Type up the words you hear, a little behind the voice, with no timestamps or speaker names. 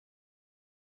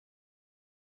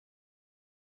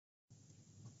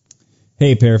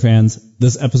Hey, Pair fans.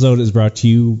 This episode is brought to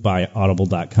you by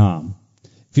Audible.com.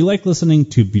 If you like listening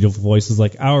to beautiful voices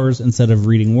like ours instead of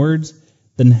reading words,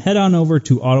 then head on over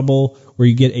to Audible, where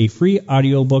you get a free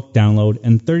audiobook download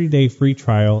and 30-day free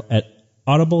trial at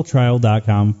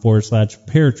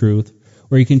audibletrial.com/paratruth,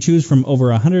 where you can choose from over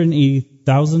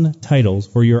 180,000 titles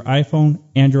for your iPhone,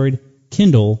 Android,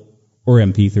 Kindle, or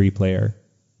MP3 player.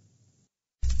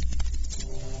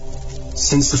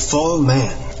 Since the fall of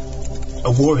man, a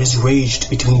war has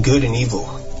raged between good and evil.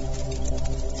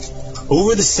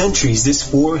 Over the centuries,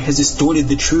 this war has distorted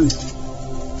the truth.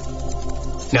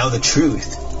 Now the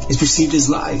truth is perceived as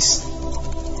lies,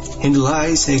 and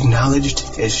lies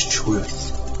acknowledged as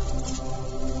truth.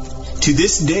 To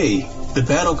this day, the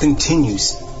battle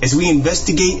continues as we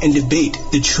investigate and debate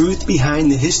the truth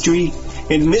behind the history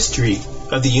and mystery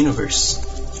of the universe.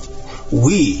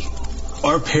 We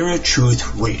are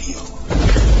Paratruth Radio.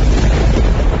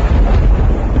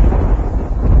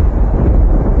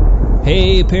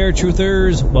 Hey,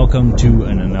 Paratruthers! Welcome to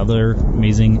another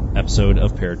amazing episode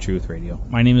of Paratruth Radio.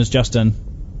 My name is Justin.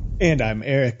 And I'm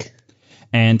Eric.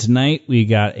 And tonight we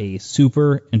got a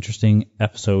super interesting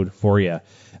episode for you.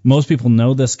 Most people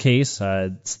know this case.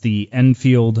 It's the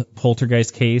Enfield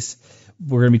poltergeist case.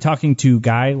 We're going to be talking to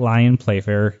Lyon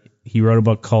Playfair. He wrote a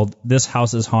book called This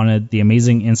House is Haunted, The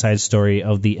Amazing Inside Story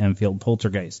of the Enfield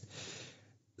Poltergeist.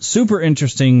 Super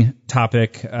interesting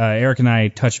topic. Eric and I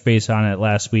touched base on it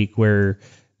last week, where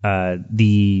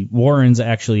the Warrens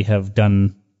actually have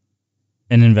done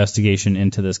an investigation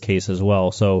into this case as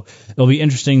well. So it'll be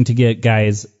interesting to get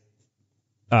Guy's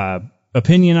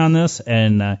opinion on this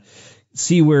and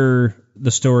see where the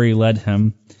story led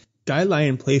him.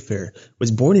 Lyon Playfair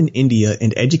was born in India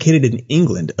and educated in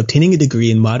England, obtaining a degree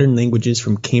in modern languages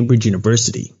from Cambridge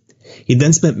University. He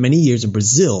then spent many years in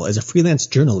Brazil as a freelance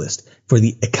journalist for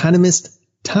The Economist,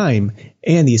 Time,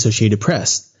 and the Associated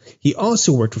Press. He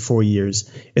also worked for 4 years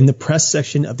in the press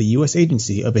section of the U.S.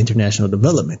 Agency of International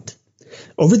Development.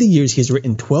 Over the years, he has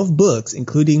written 12 books,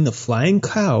 including The Flying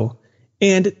Cow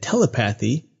and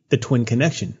Telepathy, The Twin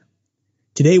Connection.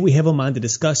 Today, we have him on to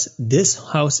discuss This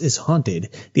House is Haunted,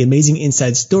 the amazing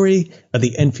inside story of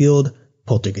the Enfield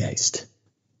Poltergeist.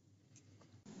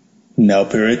 Now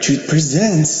Paratruth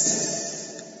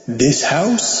presents This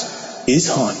House is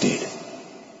Haunted,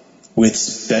 with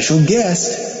special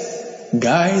guest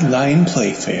Lyon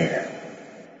Playfair.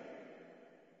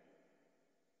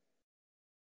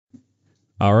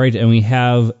 All right, and we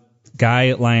have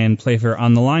Lyon Playfair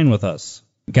on the line with us.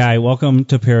 Guy, welcome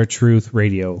to Paratruth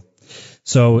Radio.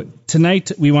 So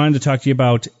tonight we wanted to talk to you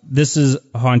about This is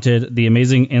Haunted, the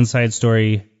amazing inside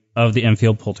story of the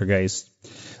Enfield Poltergeist.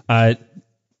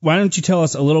 Why don't you tell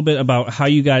us a little bit about how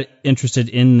you got interested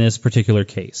in this particular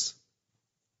case?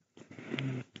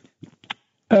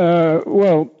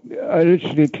 Well, I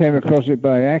literally came across it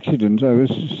by accident. I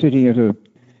was sitting at a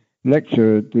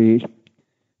lecture at the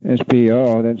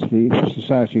SPR, that's the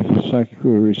Society for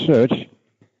Psychical Research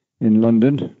in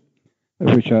London,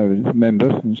 of which I was a member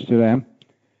and still am.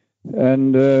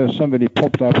 And somebody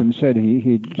popped up and said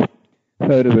he'd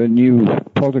heard of a new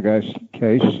poltergeist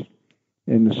case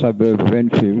in the suburb of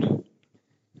Enfield,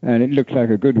 and it looked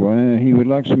like a good one, and he would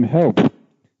like some help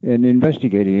in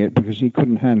investigating it because he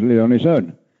couldn't handle it on his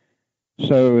own.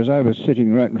 So as I was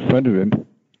sitting right in front of him,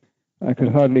 I could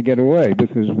hardly get away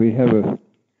because we have a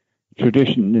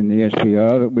tradition in the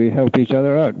SPR that we help each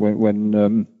other out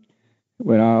when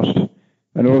asked.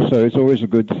 And also, it's always a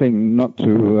good thing not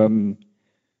to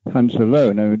hunt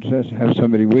alone. I would just have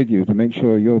somebody with you to make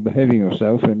sure you're behaving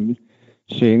yourself and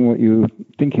seeing what you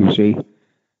think you see.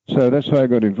 So that's how I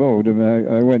got involved. And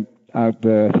I went out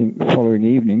there, I think, the following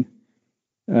evening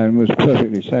and was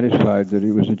perfectly satisfied that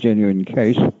it was a genuine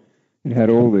case. It had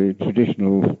all the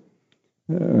traditional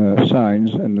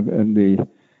signs, and the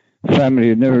family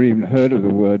had never even heard of the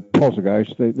word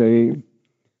poltergeist. They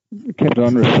kept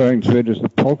on referring to it as the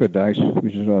polka dice,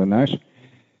 which is rather nice.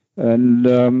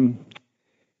 And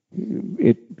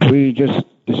we just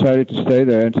decided to stay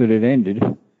there until it ended,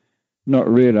 not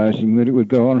realizing that it would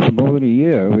go on for more than a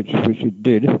year, which it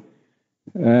did.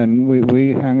 And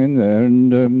we hung in there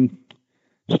and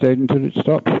stayed until it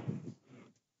stopped.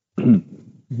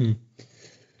 Mm-hmm.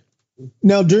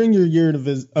 Now, during your year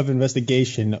of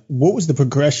investigation, what was the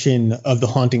progression of the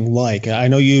haunting like? I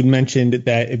know you mentioned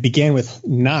that it began with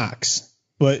knocks,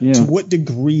 but to what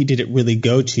degree did it really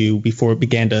go to before it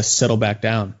began to settle back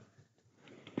down?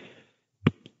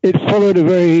 It followed a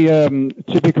very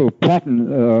typical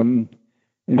pattern.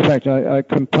 In fact, I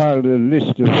compiled a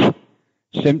list of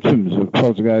symptoms of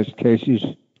poltergeist cases,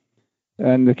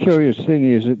 and the curious thing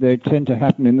is that they tend to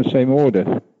happen in the same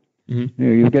order. Mm-hmm.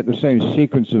 You get the same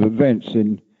sequence of events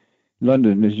in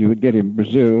London as you would get in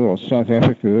Brazil or South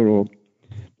Africa or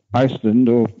Iceland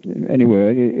or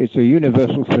anywhere. It's a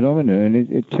universal phenomenon,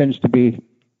 and it tends to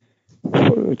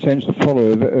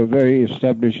follow a very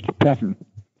established pattern.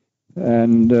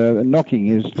 And knocking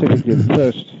is typically the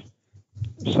first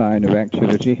sign of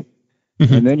activity.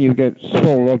 Mm-hmm. And then you get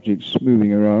small objects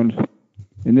moving around.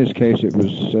 In this case, it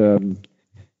was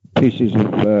pieces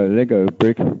of Lego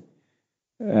brick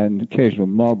and occasional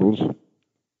marbles.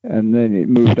 And then it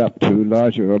moved up to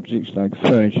larger objects like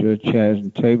furniture, chairs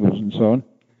and tables and so on.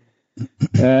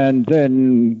 And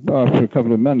then after a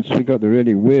couple of months, we got the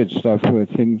really weird stuff where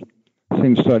things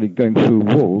started going through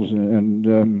walls,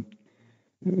 and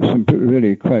some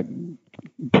really quite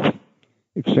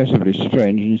excessively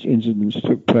strange incidents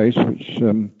took place, which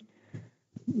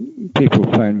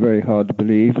people find very hard to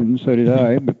believe, and so did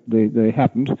I, but they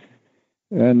happened.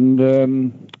 And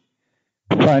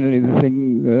finally the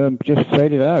thing just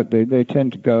faded out. They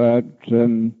tend to go out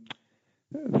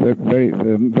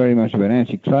very much of an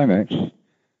anticlimax,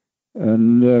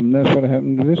 and that's what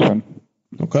happened to this one.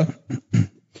 Okay.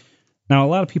 Now, a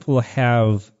lot of people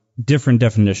have different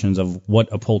definitions of what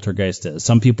a poltergeist is.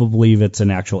 Some people believe it's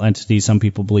an actual entity. Some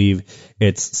people believe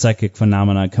it's psychic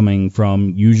phenomena coming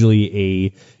from usually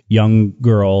a young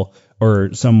girl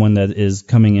or someone that is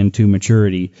coming into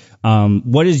maturity.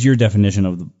 What is your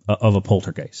definition of a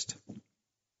poltergeist?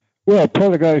 Well,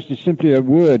 poltergeist is simply a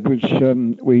word which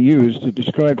we use to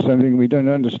describe something we don't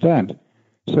understand.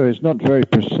 So it's not very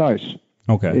precise.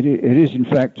 Okay. It is, in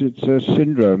fact, it's a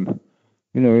syndrome.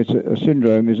 You know, a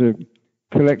syndrome is a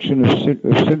collection of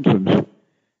symptoms.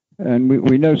 And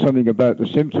we know something about the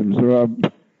symptoms. There are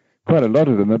quite a lot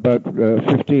of them, about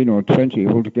 15 or 20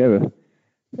 altogether.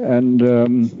 And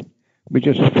we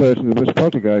just refer to them as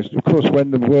poltergeist. Of course,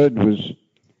 when the word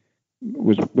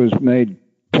was made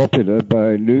popular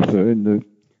by Luther in the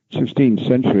 16th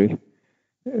century,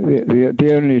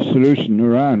 the only solution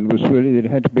around was really that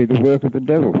it had to be the work of the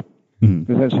devil,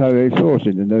 because that's how they thought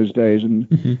it in those days,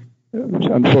 and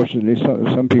unfortunately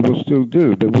some people still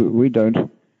do, but we don't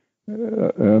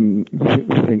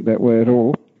think that way at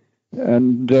all.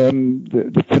 And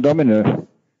the phenomena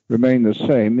remain the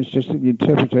same, it's just that the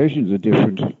interpretations are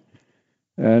different.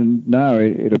 And now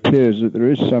it appears that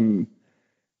there is some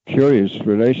curious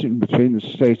relation between the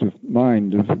state of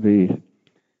mind of the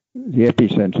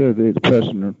epicenter, the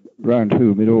person around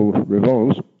whom it all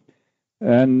revolves,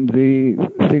 and the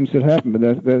things that happen.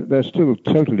 But they're still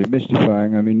totally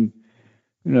mystifying. I mean,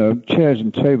 you know, chairs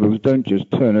and tables don't just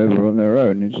turn over on their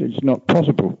own. It's not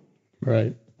possible.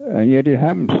 Right. And yet it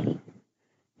happens.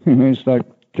 It's like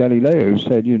Galileo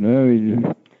said, you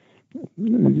know,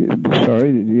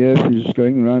 the Earth is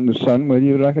going around the sun whether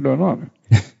you like it or not.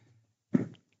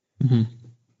 Mm-hmm.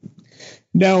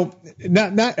 Now,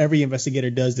 not every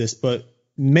investigator does this, but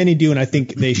many do, and I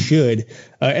think they should.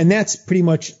 And that's pretty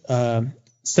much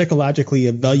psychologically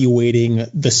evaluating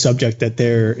the subject that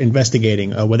they're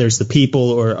investigating, whether it's the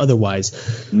people or otherwise.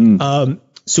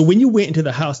 So when you went into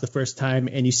the house the first time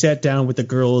and you sat down with the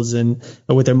girls and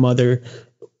with their mother,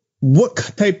 what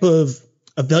type of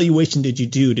evaluation did you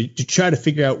do to try to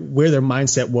figure out where their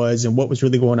mindset was and what was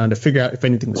really going on, to figure out if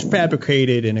anything was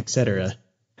fabricated and et cetera?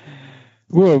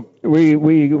 Well, we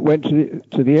went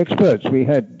to the experts. We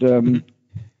had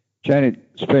Janet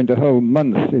spent a whole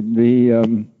month in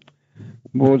the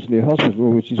Maudsley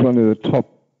Hospital, which is one of the top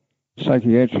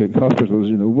psychiatric hospitals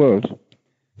in the world.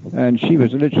 And she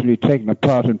was literally taken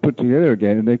apart and put together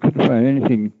again, and they couldn't find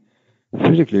anything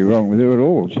physically wrong with her at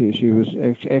all. She was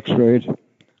x-rayed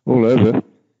all over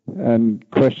and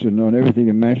questioned on everything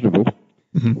imaginable.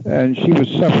 Mm-hmm. And she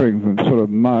was suffering from sort of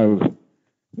mild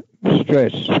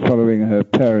stress following her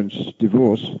parents'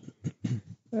 divorce.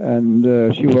 And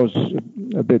she was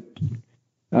a bit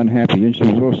unhappy, and she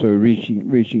was also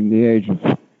reaching the age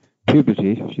of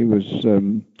puberty. She was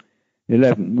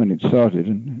 11 when it started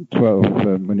and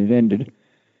 12 when it ended.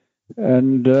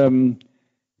 And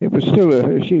it was still,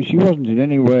 she wasn't in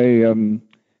any way,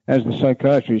 as the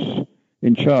psychiatrist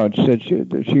in charge said,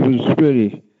 that she was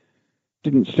really,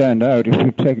 didn't stand out. If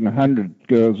we'd taken 100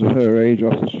 girls of her age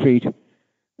off the street,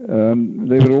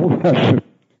 they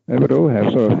would all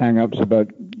have sort of hang-ups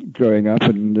about growing up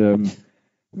and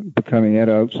becoming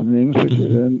adults and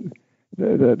things.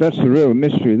 But that's the real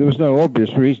mystery. There was no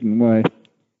obvious reason why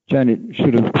Janet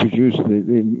should have produced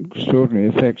the extraordinary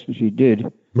effects that she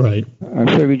did. Right. I'm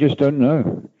afraid we just don't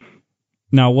know.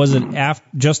 Now, was it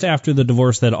just after the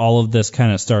divorce that all of this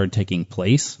kind of started taking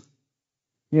place?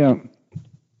 Yeah.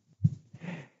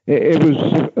 It was,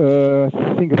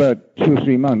 I think, about 2 or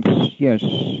 3 months, yes.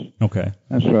 Okay.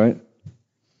 That's right.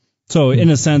 So in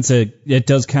a sense, it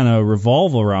does kind of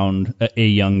revolve around a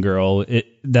young girl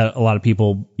that a lot of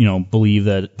people, believe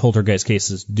that poltergeist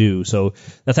cases do. So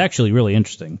that's actually really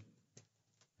interesting.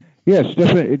 Yes,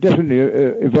 definitely. It definitely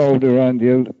evolved around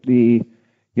the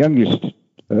youngest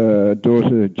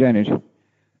daughter, Janet,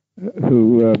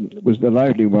 who was the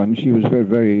lively one. She was very,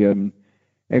 very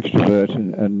extrovert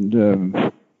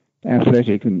and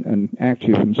athletic and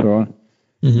active and so on.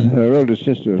 Mm-hmm. Her older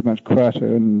sister was much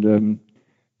quieter and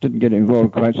didn't get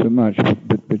involved quite so much,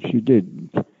 but she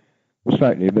did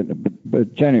slightly.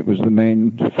 But Janet was the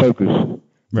main focus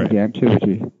of the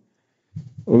activity.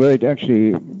 Although it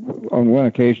actually, on one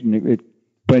occasion, it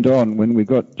went on when we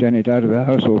got Janet out of the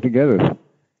house altogether,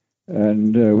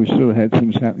 and we still had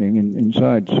things happening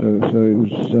inside. So it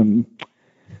was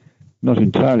not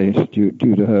entirely due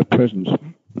to her presence.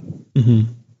 Mm-hmm.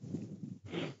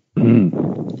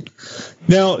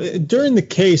 Now, during the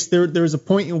case, there was a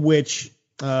point in which,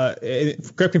 correct me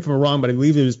if I'm wrong, but I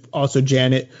believe it was also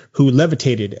Janet who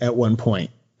levitated at one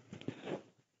point.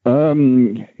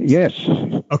 Yes.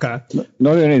 Okay.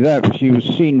 Not only that, but she was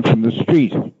seen from the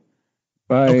street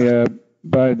by the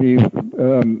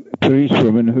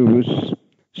policewoman who was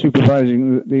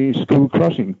supervising the school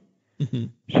crossing. Mm-hmm.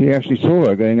 She actually saw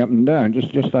her going up and down,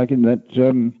 just like in that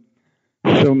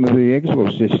film of The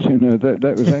Exorcist.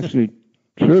 That was actually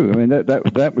true. I mean,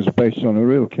 that was based on a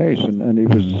real case, and it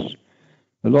was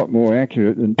a lot more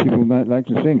accurate than people might like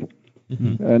to think.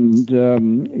 Mm-hmm.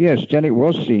 And yes, Janet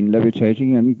was seen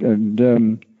levitating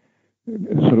and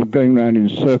sort of going around in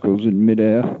circles in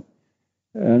midair.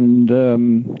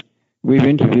 And we've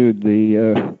interviewed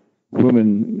the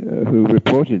woman who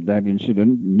reported that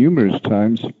incident numerous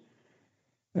times,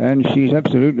 and she's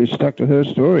absolutely stuck to her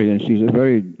story. And she's a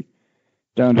very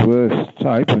down-to-earth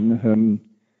type, and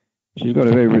she's got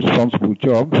a very responsible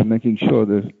job for making sure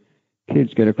the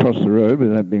kids get across the road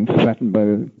without being flattened by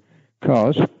the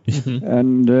cars. Mm-hmm.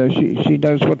 And she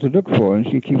knows what to look for, and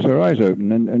she keeps her eyes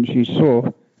open. And she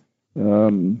saw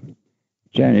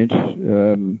Janet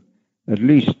at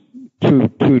least 2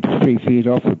 to 3 feet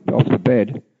off the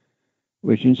bed,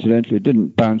 which incidentally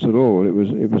didn't bounce at all. It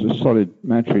was a solid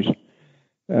mattress,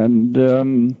 and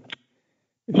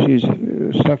she's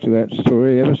stuck to that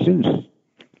story ever since.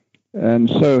 And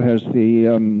so has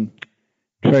the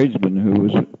tradesman who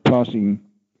was passing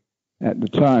at the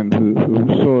time, who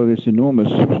saw this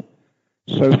enormous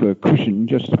sofa cushion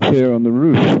just appear on the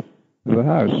roof of the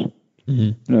house.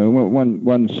 Mm-hmm.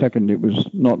 One second it was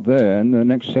not there, and the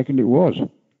next second it was.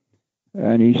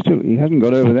 And he hasn't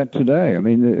got over that today. I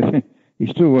mean, he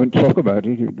still won't talk about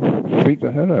it. It freaked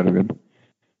the hell out of him.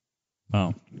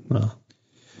 Wow. Well.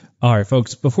 All right,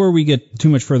 folks, before we get too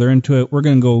much further into it, we're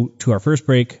going to go to our first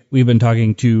break. We've been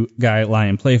talking to Guy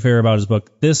Lyon Playfair about his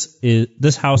book, This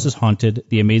House is Haunted,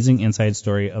 The Amazing Inside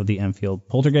Story of the Enfield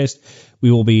Poltergeist.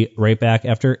 We will be right back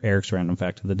after Eric's Random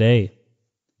Fact of the Day.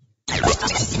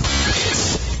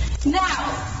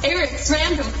 Now, Eric's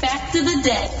Random Fact of the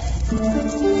Day.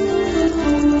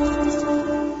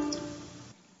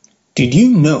 Did you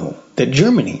know that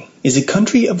Germany is a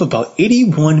country of about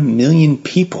 81 million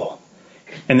people,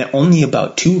 and that only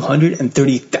about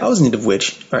 230,000 of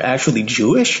which are actually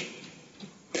Jewish?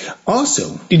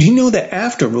 Also, did you know that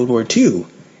after World War II,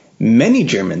 many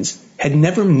Germans had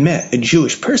never met a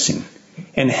Jewish person,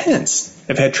 and hence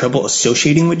have had trouble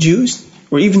associating with Jews,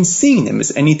 or even seeing them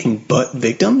as anything but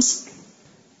victims?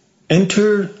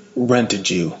 Enter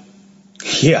Rent-A-Jew.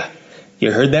 Yeah,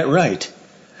 you heard that right.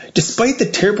 Despite the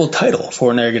terrible title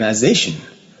for an organization,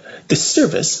 the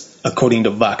service, according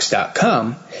to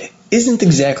Vox.com, isn't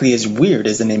exactly as weird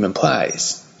as the name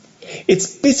implies. It's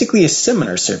basically a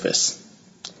seminar service.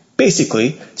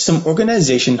 Basically, some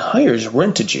organization hires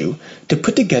Rent-A-Jew to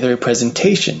put together a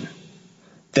presentation.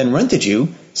 Then Rent-A-Jew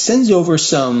sends over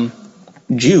some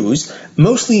Jews,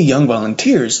 mostly young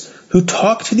volunteers, who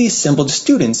talk to the assembled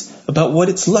students about what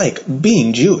it's like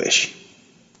being Jewish.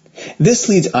 This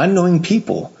leads unknowing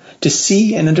people to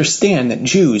see and understand that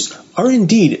Jews are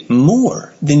indeed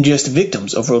more than just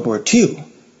victims of World War II,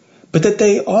 but that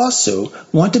they also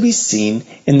want to be seen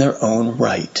in their own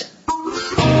right.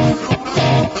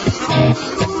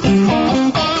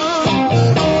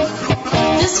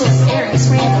 This was Eric's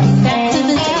Random Fact of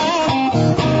the Day.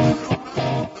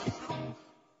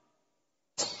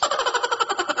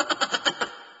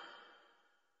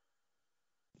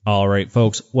 All right,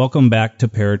 folks, welcome back to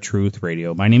Paratruth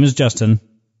Radio. My name is Justin.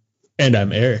 And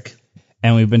I'm Eric.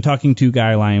 And we've been talking to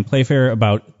Guy Lyon Playfair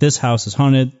about This House is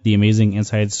Haunted, the amazing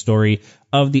inside story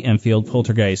of the Enfield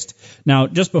Poltergeist. Now,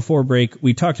 just before break,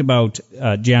 we talked about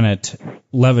Janet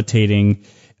levitating.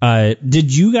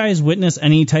 Did you guys witness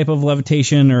any type of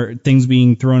levitation or things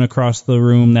being thrown across the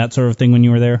room, that sort of thing, when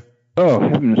you were there? Oh,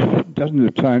 heavens, dozens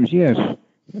of times, yes,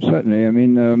 certainly. I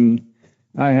mean,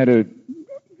 I had a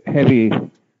heavy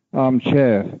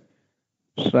armchair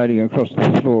sliding across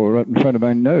the floor right in front of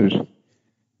my nose,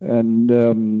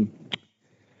 and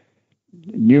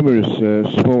numerous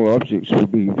small objects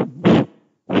would be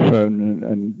thrown,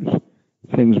 and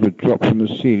things would drop from the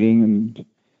ceiling,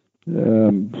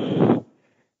 and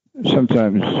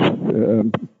sometimes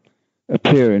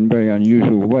appear in very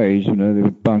unusual ways. You know, they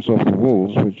would bounce off the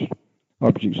walls, which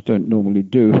objects don't normally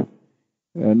do.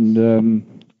 And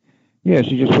yes,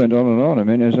 it just went on and on. I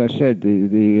mean, as I said,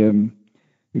 the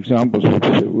examples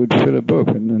would fill a book,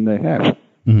 and they have.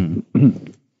 Mm-hmm.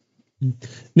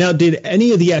 Now, did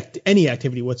any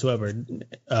activity whatsoever?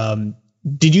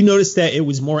 Did you notice that it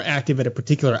was more active at a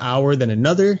particular hour than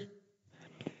another?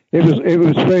 It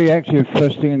was very active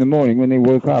first thing in the morning when they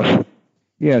woke up.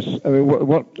 Yes, I mean,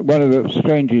 one of the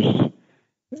strangest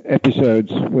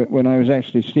episodes when I was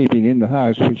actually sleeping in the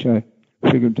house, which I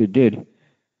frequently did,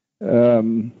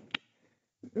 was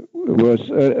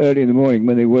early in the morning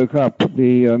when they woke up.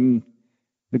 The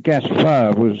gas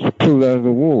fire was pulled out of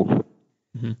the wall.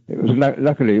 Mm-hmm. It was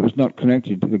luckily it was not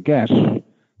connected to the gas.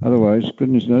 Otherwise,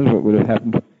 goodness knows what would have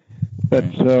happened. But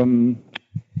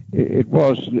it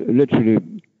was literally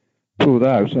pulled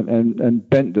out and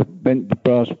bent the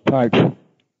brass pipe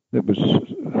that was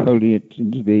holding it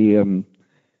into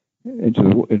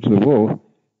the wall,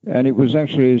 and it was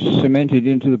actually cemented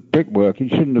into the brickwork. It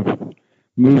shouldn't have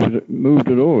moved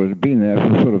at all. It had been there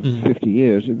for sort of 50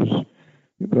 years. It was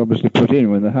obviously put in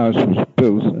when the house was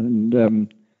built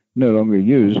and no longer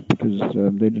used because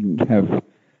they didn't have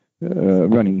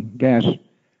running gas.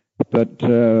 But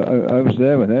I was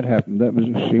there when that happened. That was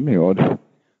extremely odd.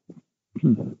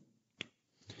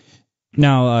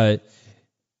 Now,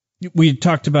 we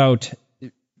talked about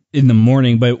in the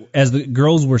morning, but as the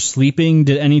girls were sleeping,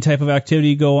 did any type of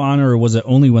activity go on, or was it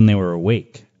only when they were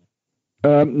awake?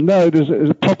 No, there's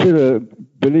a popular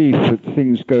belief that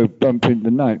things go bump in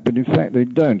the night, but in fact they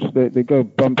don't. They go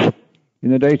bump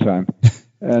in the daytime,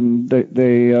 and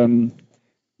they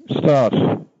start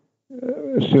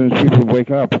as soon as people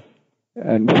wake up.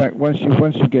 And in fact, once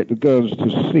you get the girls to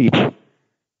sleep,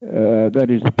 that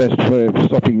is the best way of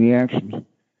stopping the action.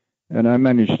 And I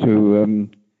managed to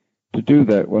do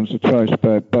that once or twice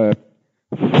by a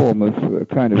form of a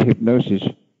kind of hypnosis,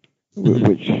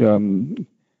 which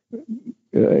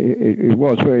it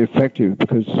was very effective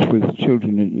because with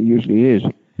children it usually is.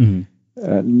 Mm-hmm.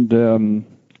 And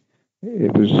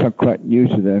it was quite new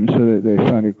to them, so they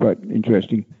found it quite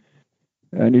interesting.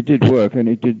 And it did work, and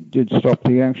it did stop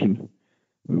the action.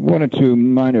 One or two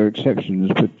minor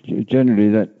exceptions, but generally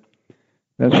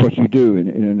that's what you do in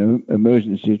an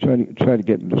emergency. Try to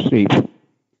get them to sleep,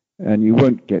 and you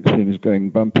won't get things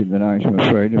going bump in the night, I'm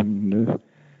afraid, and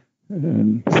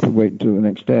have to wait until the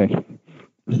next day.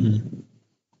 Mm-hmm.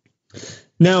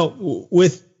 Now,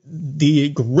 with the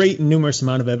great numerous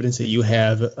amount of evidence that you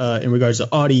have in regards to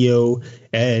audio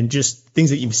and just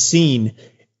things that you've seen,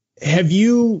 have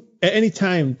you at any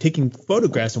time taking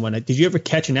photographs and whatnot, did you ever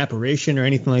catch an apparition or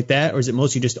anything like that, or is it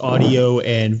mostly just audio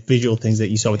and visual things that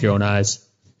you saw with your own eyes?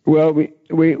 Well, we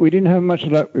didn't have much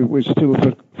luck with still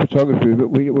photography, but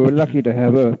we were lucky to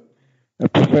have a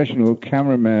professional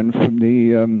cameraman from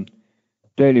the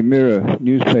Daily Mirror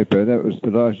newspaper. That was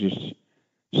the largest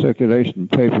circulation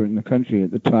paper in the country at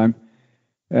the time.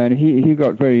 And he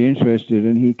got very interested,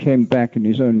 and he came back in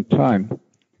his own time.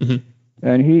 Mm-hmm.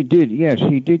 And he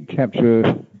did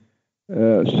capture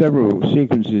several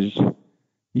sequences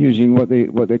using what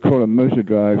they call a motor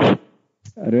drive.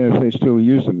 I don't know if they still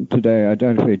use them today. I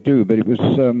doubt if they do, but it was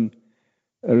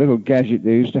a little gadget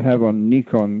they used to have on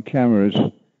Nikon cameras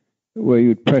where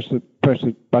you'd press the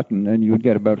button and you would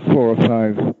get about 4 or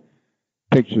 5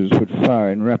 pictures would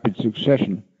fire in rapid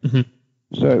succession. Mm-hmm.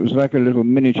 So it was like a little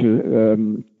miniature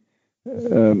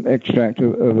extract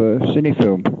of a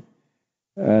cinefilm.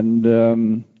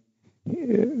 And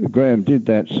Graham did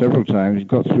that several times. He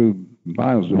got through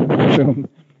miles of film.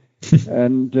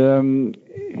 And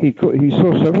he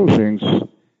saw several things.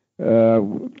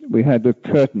 We had the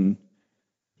curtain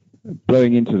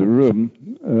blowing into the room,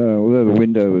 although the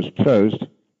window was closed,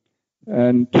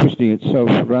 and twisting itself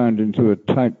around into a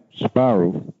tight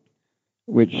spiral,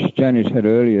 which Janet had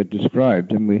earlier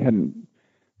described, and we found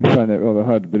that rather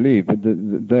hard to believe, but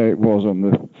there it was on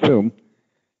the film.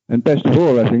 And best of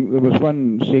all, I think, there was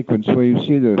one sequence where you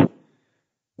see the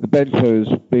bedclothes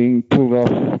being pulled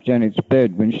off Janet's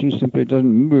bed when she simply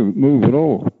doesn't move at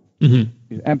all. Mm-hmm.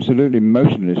 She's absolutely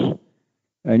motionless,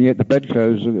 and yet the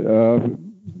bedclothes are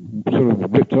sort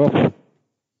of whipped off.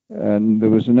 And there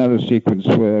was another sequence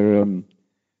where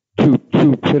two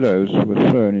pillows were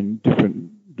thrown in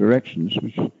different directions,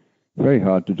 which is very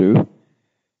hard to do.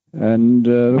 And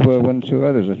there were one or two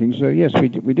others, I think. So yes, we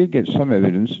did get some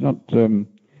evidence, not as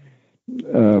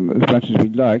much as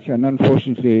we'd like. And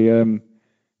unfortunately,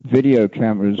 video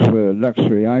cameras were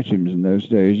luxury items in those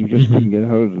days. You just couldn't get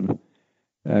hold of them.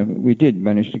 We did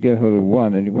manage to get hold of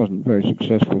one, and it wasn't very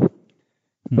successful.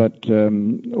 But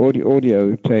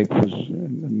audio tape was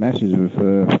masses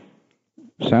of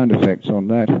sound effects on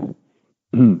that.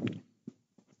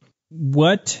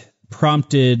 What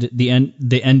prompted the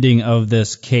ending of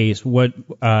this case? What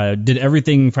did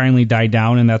everything finally die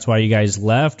down, and that's why you guys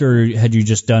left, or had you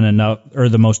just done enough, or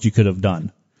the most you could have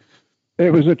done?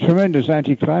 It was a tremendous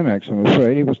anticlimax, I'm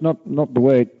afraid. It was not the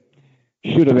way it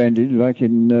should have ended, like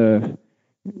in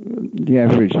the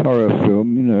average horror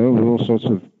film, with all sorts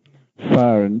of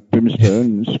fire and brimstone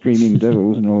and screaming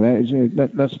devils and all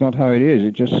that. That's not how it is.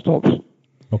 It just stops.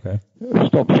 Okay. It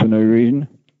stops for no reason.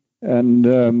 And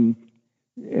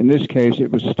in this case,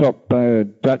 it was stopped by a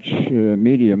Dutch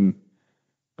medium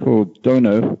called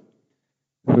Dono,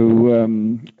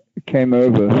 who came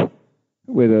over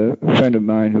with a friend of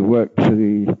mine who worked for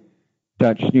the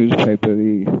Dutch newspaper,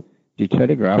 the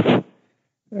Telegraph,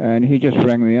 and he just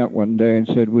rang me up one day and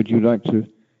said, would you like this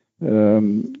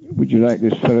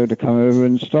fellow to come over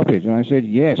and stop it? And I said,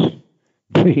 yes,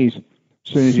 please, as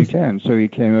soon as you can. So he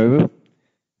came over,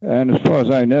 and as far as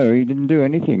I know, he didn't do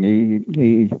anything.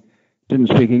 He didn't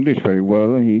speak English very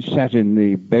well, and he sat in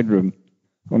the bedroom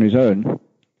on his own,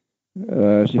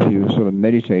 as if he was sort of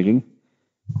meditating,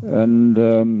 and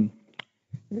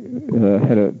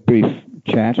had a brief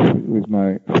chat with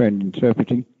my friend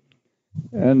interpreting,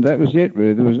 and that was it,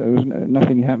 really. There was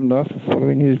nothing happened after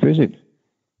following his visit.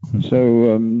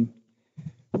 So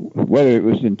whether it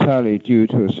was entirely due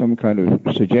to some kind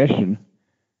of suggestion,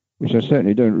 which I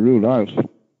certainly don't rule out,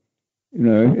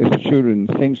 if the children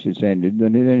thinks it's ended,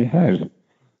 then it has.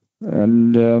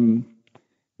 And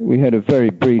we had a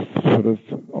very brief sort of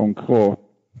encore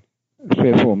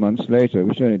 3 or 4 months later,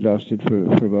 which only lasted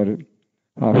for about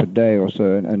half a day or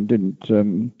so, and didn't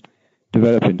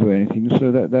develop into anything.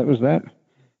 So that was that.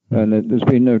 And there's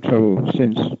been no trouble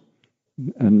since.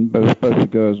 And both the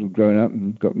girls have grown up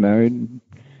and got married, and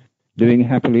living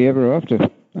happily ever after,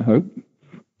 I hope.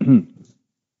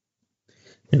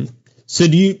 So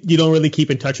you don't really keep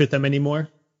in touch with them anymore?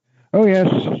 Oh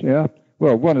yes, yeah.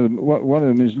 Well, one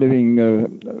of them is living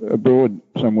abroad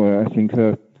somewhere. I think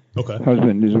her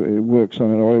husband works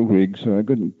on an oil rig, so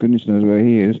goodness knows where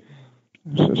he is.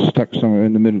 Stuck somewhere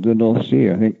in the middle of the North Sea,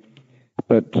 I think.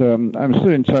 But I'm still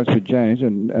in touch with Janet,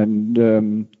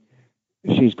 and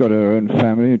she's got her own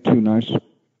family, 2 nice,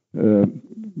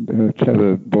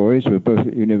 clever boys who are both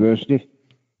at university,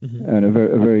 and a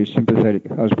very sympathetic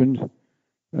husband.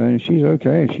 And she's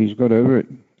okay. She's got over it.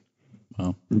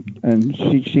 Wow. And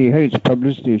she hates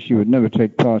publicity. She would never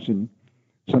take part in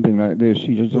something like this.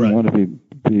 She just doesn't want to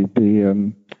be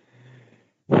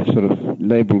sort of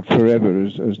labelled forever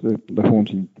as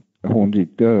the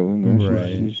haunted girl.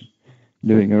 She's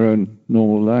living her own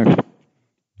normal life.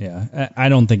 Yeah, I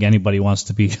don't think anybody wants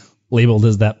to be labeled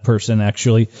as that person,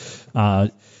 actually.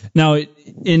 Now,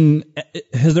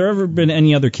 has there ever been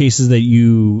any other cases that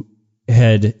you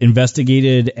had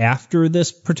investigated after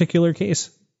this particular case?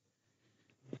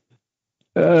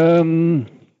 Let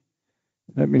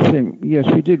me think. Yes,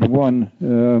 we did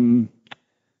one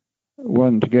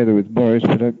together with Boris,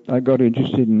 but I got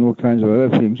interested in all kinds of other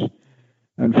things.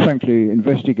 And frankly,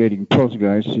 investigating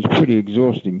poltergeists is pretty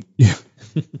exhausting. Yeah.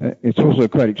 It's also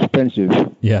quite expensive.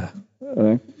 Yeah.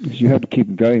 Because you have to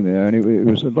keep going there. And it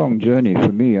was a long journey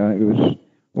for me. It was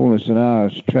almost an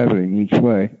hour's traveling each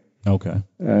way. Okay.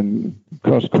 And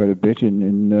cost quite a bit.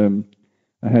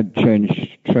 I had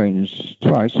changed trains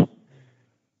twice.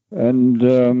 And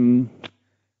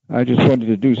I just wanted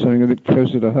to do something a bit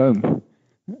closer to home.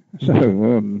 So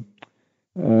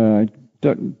I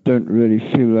don't really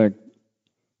feel like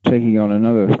taking on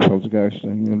another poltergeist.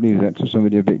 I'm going to leave that to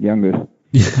somebody a bit younger.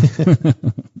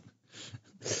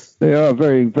 They are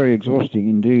very, very exhausting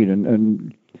indeed,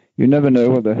 and you never know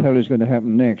what the hell is going to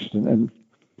happen next, and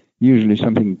usually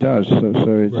something does. So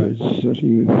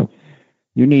you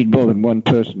need more than one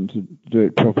person to do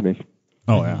it properly.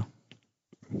 Oh yeah.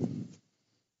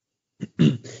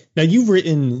 Now you've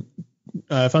written,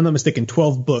 if I'm not mistaken,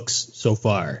 12 books so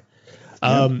far.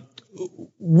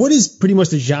 What is pretty much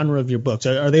the genre of your books?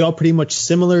 Are they all pretty much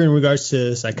similar in regards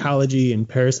to psychology and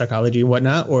parapsychology and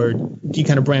whatnot, or do you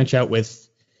kind of branch out with?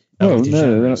 No,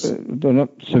 they're not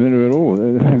similar at all.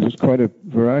 There's quite a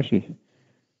variety.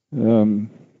 Well,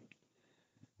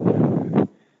 Do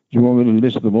you want me to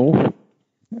list them all?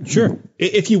 Sure.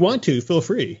 If you want to, feel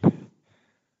free.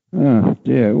 Oh,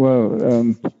 dear.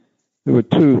 Well, there were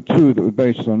two that were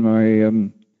based on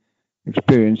my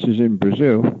experiences in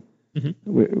Brazil,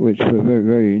 which were very,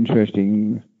 very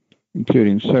interesting,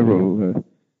 including several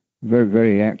very,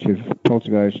 very active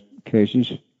poltergeist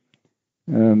cases.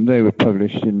 They were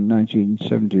published in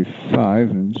 1975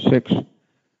 and 6,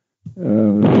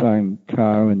 The Flying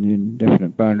Car and the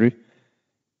Indefinite Boundary.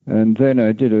 And then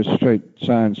I did a straight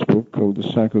science book called The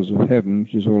Cycles of Heaven,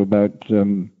 which is all about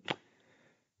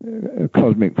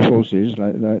cosmic forces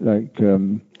like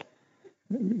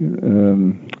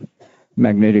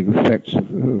magnetic effects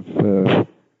of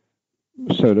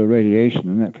solar radiation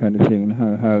and that kind of thing,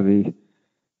 and how the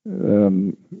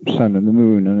sun and the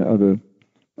moon and other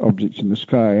objects in the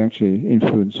sky actually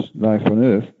influence life on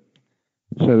Earth.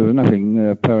 So there was nothing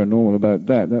paranormal about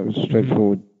that. That was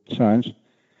straightforward science.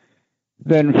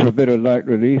 Then, for a bit of light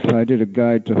relief, I did a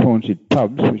guide to haunted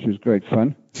pubs, which was great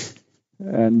fun,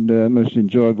 and most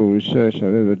enjoyable research I've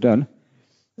ever done.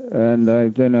 And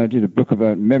then I did a book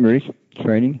about memory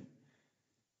training,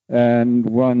 and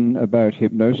one about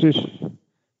hypnosis.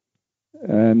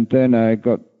 And then I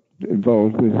got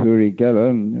involved with Uri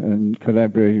Geller and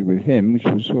collaborated with him, which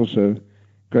was also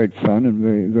great fun and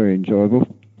very, very enjoyable.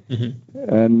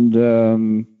 And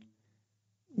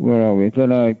where are we?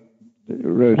 Then I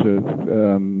wrote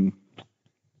a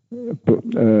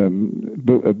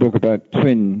book about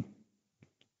twin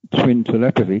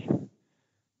telepathy,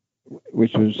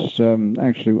 which was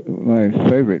actually my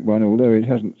favorite one, although it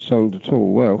hasn't sold at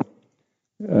all well,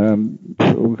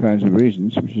 for all kinds of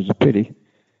reasons, which is a pity,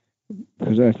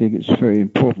 because I think it's very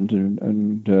important,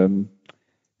 and I'm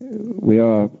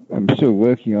still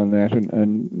working on that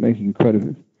and making quite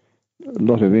a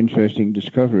lot of interesting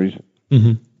discoveries.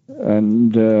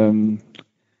 And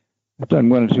I've done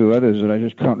one or two others that I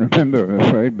just can't remember, I'm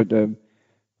afraid, but I've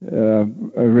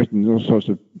written all sorts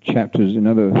of chapters in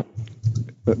other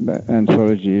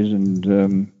anthologies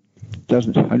and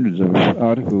dozens, hundreds of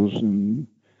articles and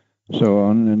so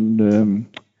on, and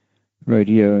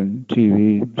radio and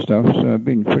TV stuff, so I've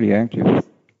been pretty active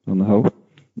on the whole.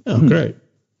 Oh, great.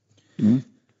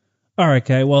 All right,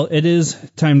 Guy. Well, it is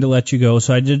time to let you go,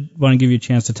 so I did want to give you a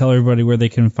chance to tell everybody where they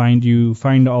can find you,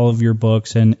 find all of your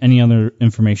books, and any other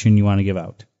information you want to give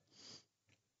out.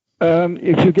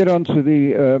 If you get onto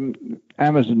the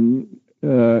Amazon,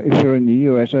 if you're in the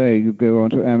USA, you go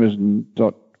onto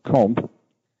Amazon.com,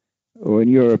 or in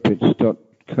Europe it's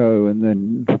 .co, and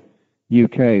then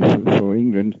UK for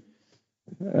England,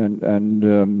 and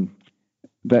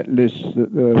that lists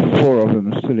that there are 4 of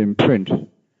them still in print.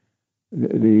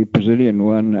 The Brazilian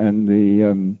one and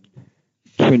the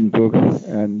twin book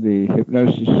and the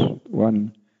hypnosis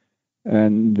one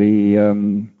and the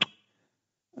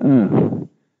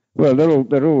well,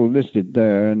 they're all listed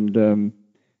there, and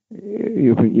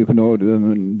you can order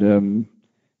them and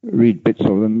read bits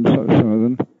of them, some of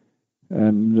them,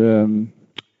 and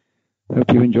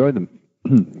hope you enjoy them.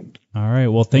 All right.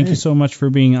 Well, thank you so much for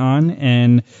being on,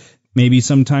 and maybe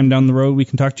sometime down the road we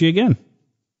can talk to you again.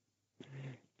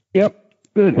 Yep.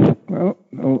 Good. Well,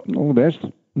 all the best.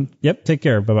 Yep. Take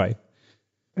care. Bye-bye.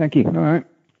 Thank you. All right.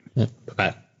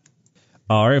 Bye.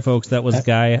 All right, folks. That was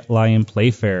Guy Lyon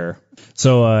Playfair.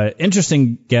 So,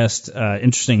 interesting guest,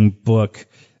 interesting book.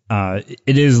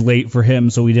 It is late for him,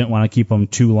 so we didn't want to keep him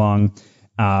too long.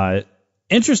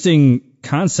 Interesting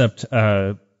concept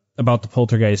about the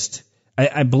poltergeist.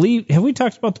 I believe, have we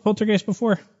talked about the poltergeist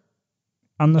before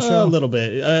on the show? A little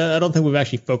bit. I don't think we've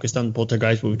actually focused on the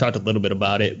poltergeist, but we've talked a little bit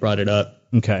about it, brought it up.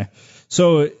 Okay.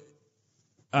 So,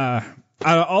 out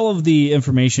of all of the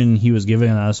information he was giving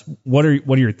us, what are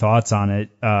your thoughts on it?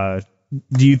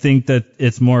 Do you think that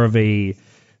it's more of a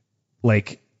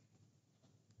like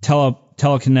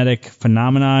telekinetic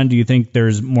phenomenon? Do you think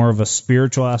there's more of a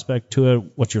spiritual aspect to it?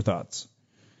 What's your thoughts?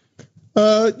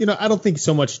 I don't think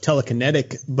so much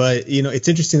telekinetic, but it's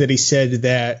interesting that he said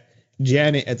that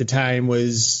Janet at the time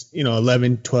was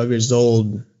 11, 12 years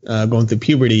old, going through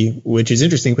puberty, which is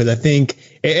interesting because I think,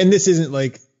 and this isn't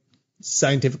like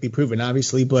scientifically proven,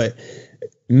 obviously, but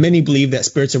many believe that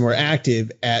spirits are more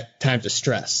active at times of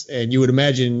stress. And you would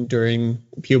imagine during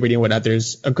puberty and whatnot,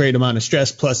 there's a great amount of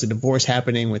stress plus a divorce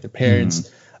happening with their parents.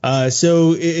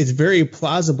 So it's very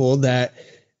plausible that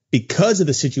because of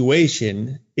the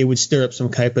situation, it would stir up some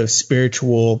type of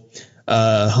spiritual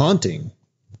haunting.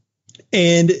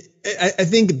 And I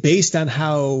think based on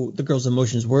how the girls'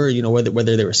 emotions were,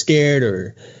 whether they were scared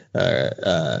or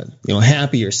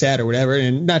happy or sad or whatever,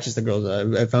 and not just the girls.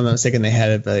 If I'm not mistaken, they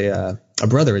had a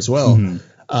brother as well.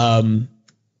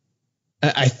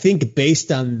 I think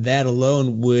based on that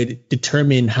alone would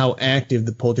determine how active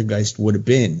the poltergeist would have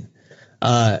been.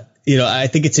 I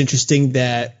think it's interesting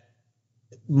that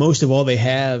most of all they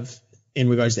have in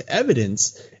regards to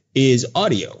evidence is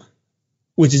audio,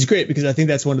 which is great because I think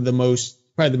that's one of the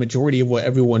probably the majority of what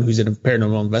everyone who's a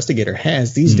paranormal investigator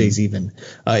has these days even.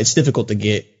 It's difficult to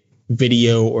get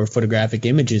video or photographic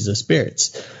images of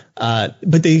spirits. But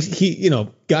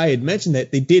Guy had mentioned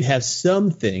that they did have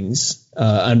some things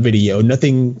on video,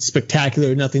 nothing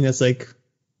spectacular, nothing that's like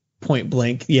point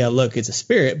blank, yeah, look, it's a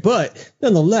spirit. But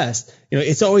nonetheless,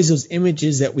 it's always those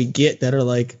images that we get that are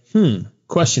like,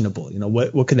 questionable.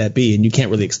 What could that be? And you can't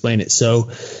really explain it.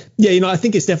 So, yeah, I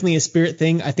think it's definitely a spirit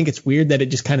thing. I think it's weird that it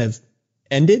just kind of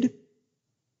ended,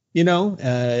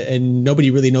 and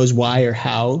nobody really knows why or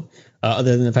how.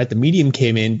 Other than the fact the medium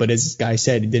came in, but as this guy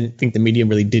said, he didn't think the medium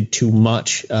really did too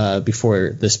much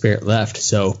before the spirit left.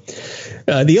 So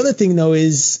the other thing, though,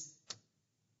 is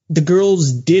the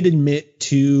girls did admit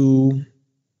to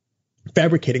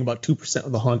fabricating about 2%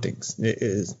 of the hauntings.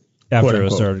 After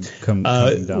it started coming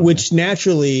down. Which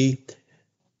naturally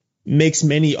makes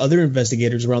many other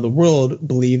investigators around the world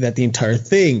believe that the entire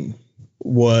thing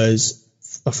was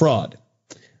a fraud.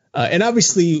 And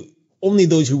obviously only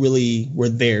those who really were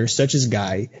there, such as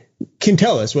Guy, can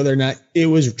tell us whether or not it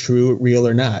was true, real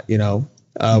or not,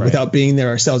 without being there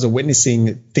ourselves and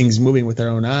witnessing things moving with our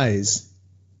own eyes.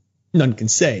 None can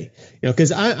say,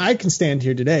 because I can stand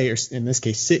here today, or in this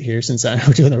case, sit here since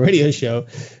I'm doing the radio show.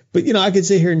 But, I could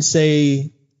sit here and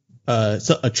say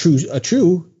a truth. I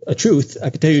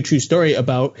could tell you a true story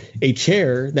about a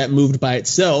chair that moved by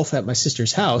itself at my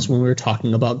sister's house when we were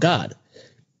talking about God.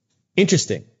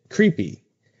 Interesting, creepy.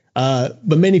 But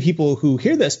many people who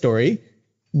hear that story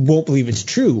won't believe it's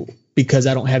true because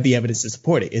I don't have the evidence to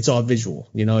support it. It's all visual.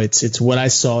 It's what I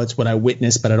saw. It's what I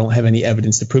witnessed, but I don't have any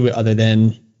evidence to prove it other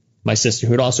than my sister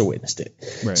who had also witnessed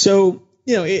it. Right. So,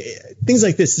 things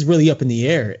like this is really up in the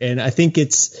air. And I think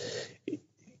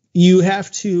you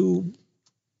have to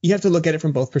look at it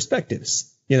from both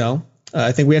perspectives.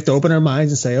 I think we have to open our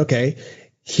minds and say, okay,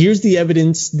 here's the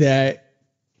evidence that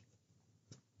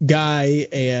Guy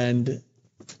and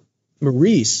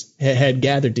Maurice had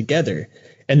gathered together,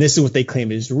 and this is what they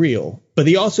claim is real. But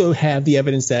they also have the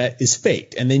evidence that is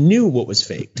faked, and they knew what was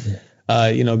faked.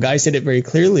 Guy said it very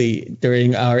clearly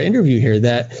during our interview here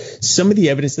that some of the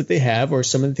evidence that they have, or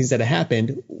some of the things that had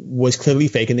happened, was clearly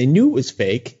fake, and they knew it was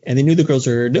fake, and they knew the girls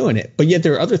were doing it. But yet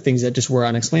there are other things that just were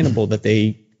unexplainable that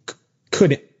they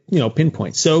couldn't,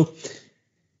 pinpoint. So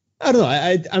I don't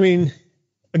know. I mean.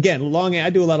 Again, I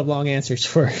do a lot of long answers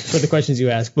for the questions you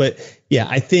ask, but yeah,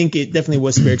 I think it definitely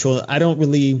was spiritual. I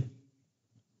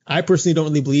personally don't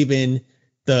really believe in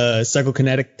the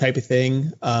psychokinetic type of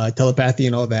thing, telepathy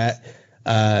and all that.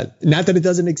 Not that it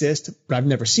doesn't exist, but I've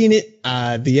never seen it.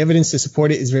 The evidence to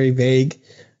support it is very vague.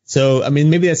 So, I mean,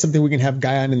 maybe that's something we can have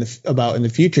Guy on about in the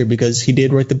future, because he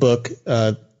did write the book,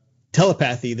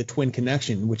 Telepathy, the Twin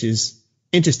Connection, which is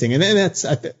interesting. And then that's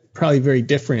probably very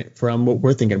different from what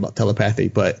we're thinking about telepathy,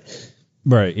 but.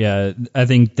 Right. Yeah. I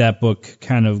think that book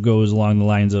kind of goes along the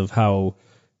lines of how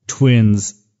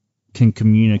twins can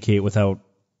communicate without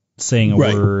saying a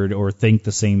word or think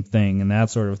the same thing and that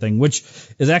sort of thing, which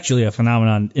is actually a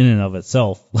phenomenon in and of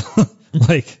itself.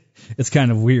 Like, it's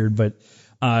kind of weird. But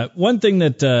one thing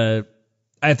that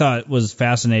I thought was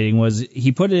fascinating was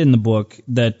he put it in the book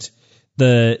that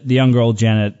the young girl,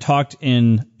 Janet, talked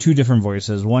in two different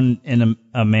voices, one in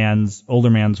a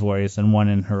older man's voice and one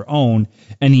in her own,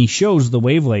 and he shows the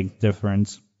wavelength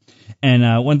difference.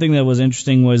 And one thing that was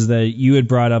interesting was that you had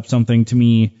brought up something to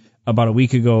me about a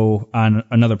week ago on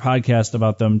another podcast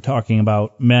about them talking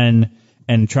about men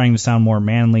and trying to sound more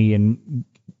manly and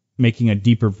making a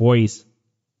deeper voice.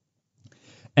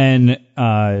 And,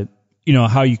 how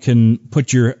you can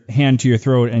put your hand to your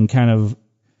throat and kind of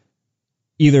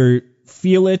either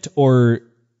feel it or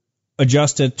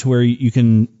adjust it to where you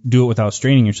can do it without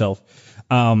straining yourself.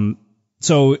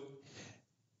 So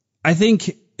I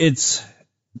think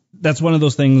that's one of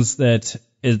those things that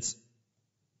it's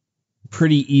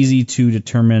pretty easy to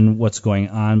determine what's going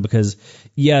on, because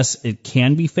yes, it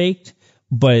can be faked,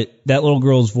 but that little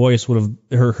girl's voice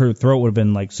her throat would have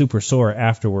been like super sore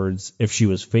afterwards if she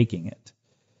was faking it.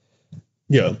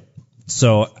 Yeah.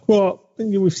 So, well,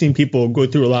 we've seen people go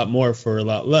through a lot more for a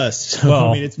lot less. So, well,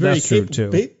 I mean, it's very that's true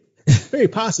too. Very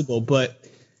possible, but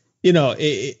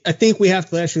I think we have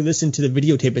to actually listen to the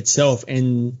videotape itself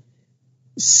and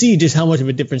see just how much of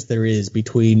a difference there is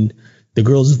between the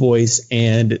girl's voice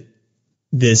and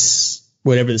this,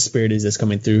 whatever the spirit is that's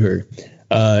coming through her.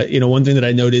 One thing that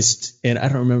I noticed, and I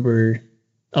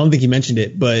don't think he mentioned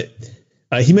it, but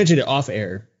he mentioned it off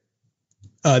air,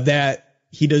 that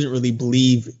he doesn't really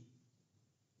believe.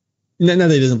 Not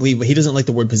that he doesn't believe, but he doesn't like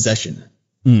the word possession,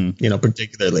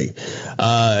 particularly.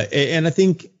 And I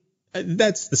think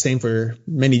that's the same for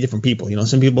many different people.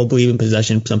 Some people believe in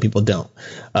possession, some people don't.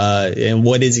 And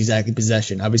what is exactly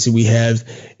possession? Obviously, we have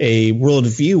a world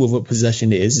view of what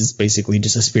possession is. It's basically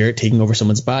just a spirit taking over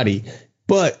someone's body.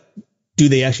 But do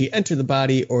they actually enter the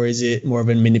body, or is it more of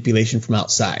a manipulation from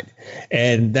outside?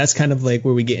 And that's kind of like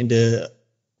where we get into,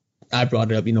 I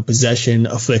brought it up, possession,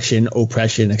 affliction,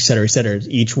 oppression, et cetera,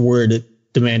 each word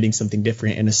demanding something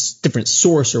different and a different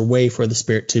source or way for the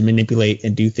spirit to manipulate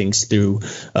and do things through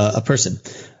a person.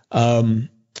 But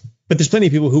there's plenty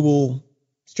of people who will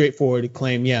straightforward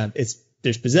claim,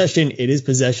 there's possession. It is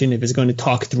possession. If it's going to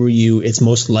talk through you, it's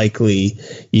most likely,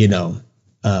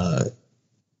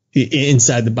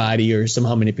 inside the body or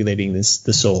somehow manipulating the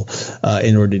soul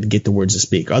in order to get the words to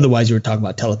speak. Otherwise, you were talking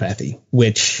about telepathy,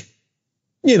 which,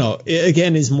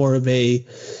 again, is more of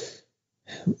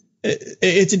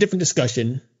it's a different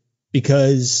discussion,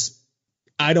 because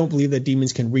I don't believe that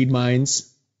demons can read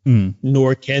minds,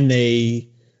 nor can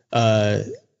they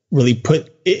really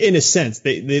put, in a sense,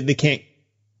 they can't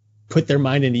put their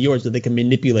mind into yours, but they can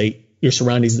manipulate your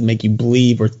surroundings to make you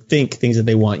believe or think things that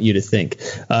they want you to think.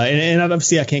 And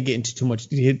obviously I can't get into too much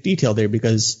detail there,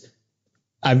 because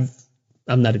I'm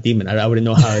not a demon. I wouldn't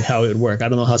know how it would work. I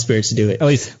don't know how spirits do it. At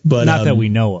least but not that we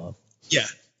know of. Yeah.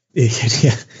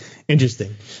 Yeah.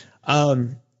 Interesting.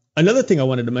 Another thing I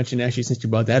wanted to mention, actually, since you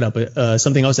brought that up,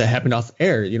 something else that happened off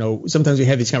air. Sometimes we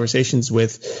have these conversations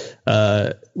with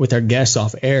our guests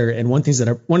off air, and one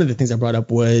of the things I brought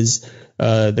up was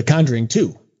The Conjuring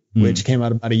 2, which came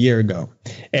out about a year ago.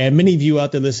 And many of you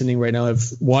out there listening right now have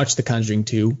watched The Conjuring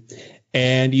 2,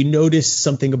 and you notice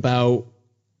something about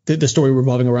the story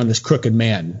revolving around this crooked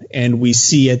man. And we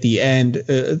see at the end,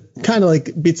 kind of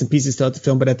like bits and pieces throughout the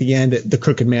film, but at the end, the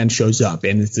crooked man shows up,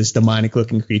 and it's this demonic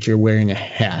looking creature wearing a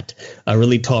hat,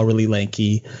 really tall, really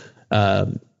lanky.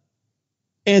 And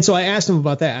so I asked him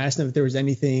about that. I asked him if there was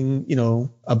anything,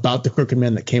 about the crooked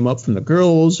man that came up from the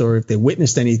girls, or if they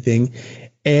witnessed anything.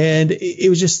 And it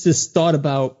was just this thought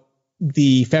about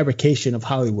the fabrication of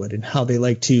Hollywood and how they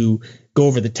like to go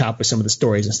over the top with some of the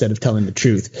stories instead of telling the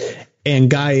truth.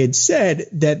 And Guy had said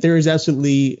that there is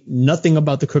absolutely nothing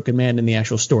about the crooked man in the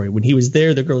actual story. When he was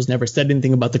there, the girls never said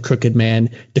anything about the crooked man.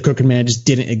 The crooked man just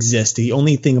didn't exist. The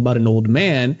only thing about an old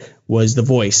man was the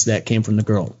voice that came from the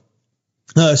girl.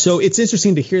 So it's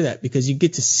interesting to hear that, because you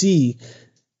get to see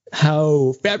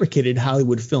how fabricated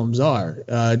Hollywood films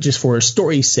are, just for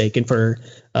story's sake and for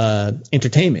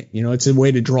entertainment. It's a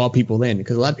way to draw people in,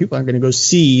 because a lot of people aren't going to go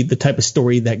see the type of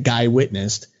story that Guy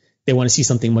witnessed. They want to see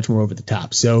something much more over the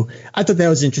top. So I thought that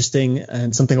was interesting,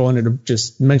 and something I wanted to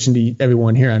just mention to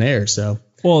everyone here on air. So,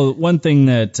 well, one thing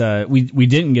that we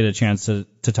didn't get a chance to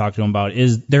talk to him about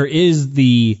is there is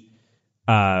the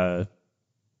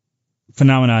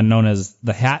phenomenon known as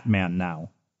the Hat Man now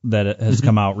that has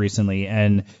come out recently,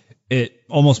 and it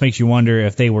almost makes you wonder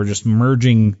if they were just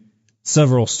merging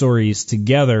several stories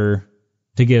together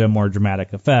to get a more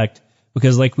dramatic effect.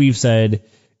 Because like we've said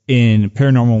in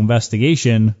Paranormal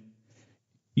Investigation,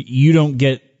 you don't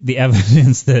get the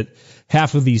evidence that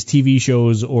half of these TV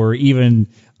shows, or even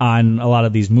on a lot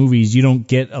of these movies, you don't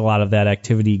get a lot of that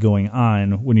activity going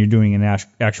on when you're doing an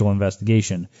actual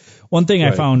investigation. One thing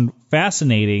I found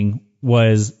fascinating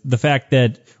was the fact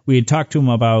that we had talked to him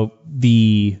about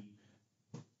the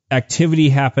activity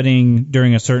happening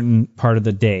during a certain part of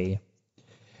the day,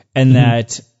 and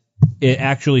that it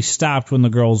actually stopped when the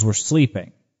girls were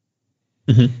sleeping.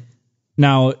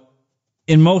 Now,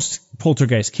 in most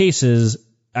poltergeist cases,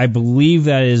 I believe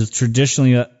that is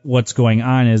traditionally what's going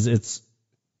on. Is it's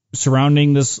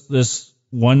surrounding this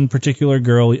one particular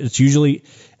girl. It's usually,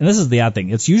 and this is the odd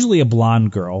thing, it's usually a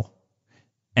blonde girl,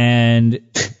 and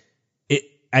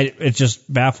it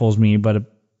just baffles me, but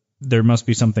there must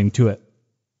be something to it.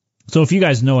 So if you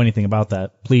guys know anything about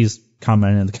that, please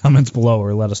comment in the comments below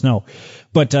or let us know.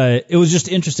 But it was just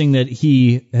interesting that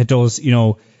he had told us,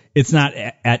 it's not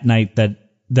at night that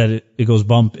it goes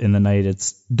bump in the night.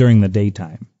 It's during the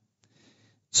daytime.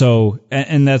 So,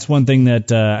 and that's one thing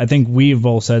that I think we've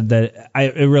both said, that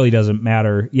it really doesn't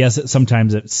matter. Yes,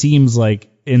 sometimes it seems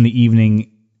like in the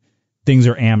evening things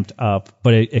are amped up,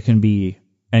 but it can be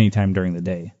anytime during the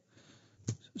day.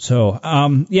 So,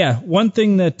 one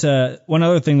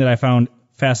other thing that I found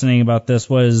fascinating about this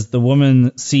was the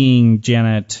woman seeing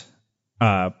Janet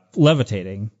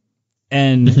levitating.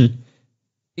 And,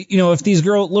 if these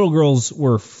little girls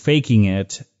were faking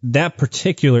it, that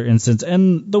particular instance,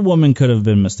 and the woman could have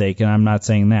been mistaken, I'm not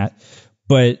saying that,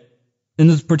 but in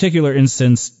this particular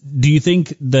instance, do you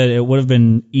think that it would have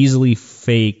been easily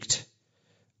faked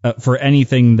for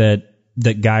anything that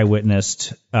Guy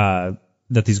witnessed that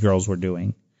these girls were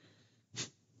doing?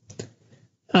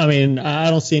 I mean,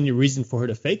 I don't see any reason for her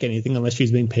to fake anything unless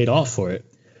she's being paid off for it.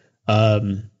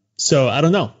 So I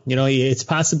don't know. It's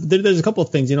possible. There's a couple of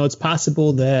things. It's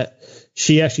possible that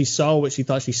she actually saw what she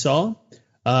thought she saw.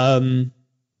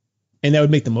 And that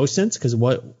would make the most sense because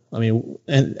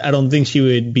and I don't think she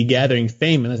would be gathering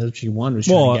fame unless that's what she wanted. Was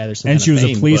trying to gather some and she was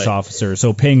fame, a police officer,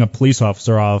 so paying a police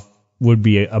officer off would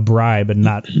be a bribe and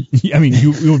not. I mean,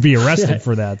 you would be arrested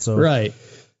for that. So right.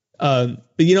 But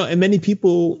and many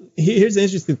people. Here's the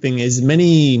interesting thing: is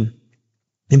many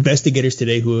investigators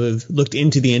today who have looked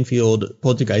into the Enfield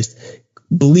poltergeist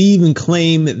believe and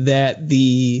claim that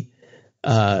the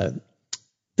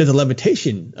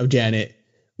levitation of Janet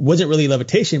wasn't really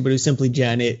levitation, but it was simply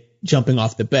Janet jumping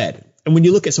off the bed. And when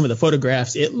you look at some of the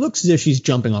photographs, it looks as if she's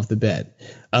jumping off the bed.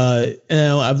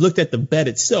 I've looked at the bed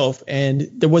itself, and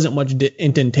there wasn't much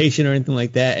indentation or anything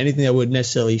like that, anything that would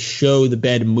necessarily show the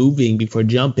bed moving before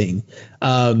jumping.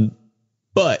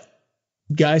 But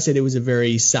Guy said it was a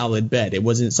very solid bed. It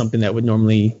wasn't something that you would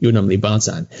normally bounce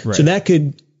on. Right. So that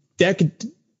could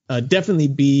definitely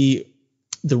be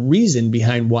the reason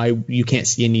behind why you can't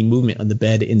see any movement on the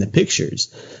bed in the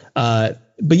pictures.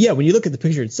 But yeah, when you look at the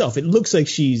picture itself, it looks like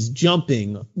she's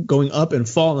jumping, going up and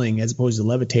falling as opposed to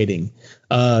levitating.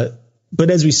 But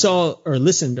as we saw or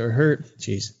listened or heard,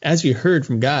 as we heard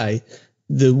from Guy,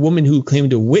 the woman who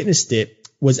claimed to have witnessed it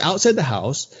was outside the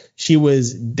house. She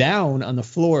was down on the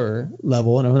floor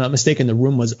level, and if I'm not mistaken, the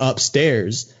room was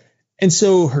upstairs. And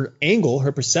so her angle,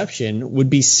 her perception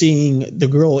would be seeing the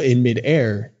girl in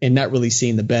midair and not really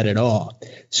seeing the bed at all.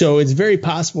 So it's very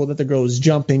possible that the girl was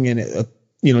jumping and,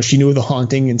 she knew of the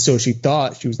haunting. And so she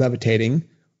thought she was levitating,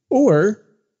 or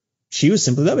she was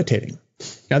simply levitating.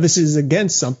 Now, this is, again,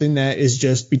 something that is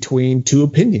just between two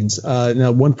opinions.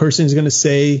 Now, one person is going to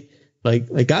say,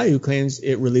 like Guy, who claims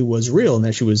it really was real and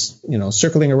that she was,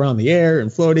 circling around the air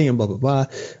and floating and blah, blah, blah.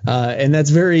 And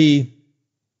that's very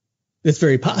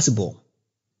possible.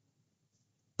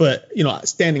 But,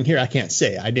 standing here, I can't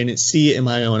say. I didn't see it in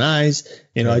my own eyes.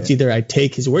 Right. It's either I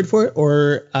take his word for it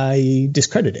or I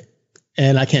discredit it.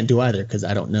 And I can't do either because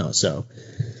I don't know. So,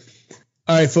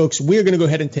 all right, folks, we're going to go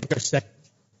ahead and take our second.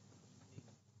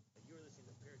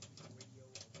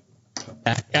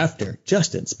 Back after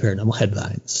Justin's Paranormal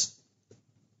Headlines.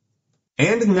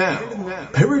 And now,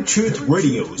 Paratruth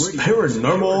Radio's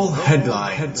Paranormal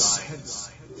Headlines.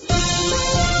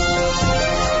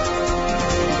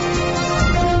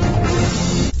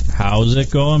 How's it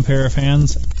going,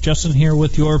 Parafans? Justin here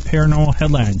with your Paranormal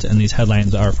Headlines, and these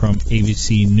headlines are from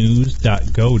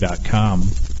abcnews.go.com.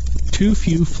 Too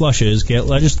few flushes get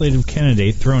legislative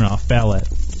candidate thrown off ballot.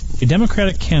 A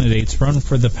Democratic candidate's run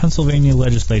for the Pennsylvania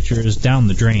legislature is down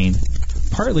the drain,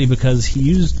 partly because he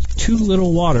used too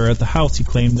little water at the house he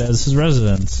claimed as his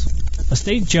residence. A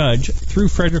state judge threw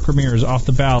Frederick Ramirez off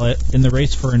the ballot in the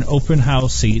race for an open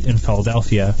house seat in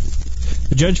Philadelphia.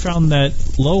 The judge found that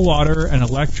low water and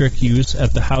electric use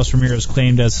at the house Ramirez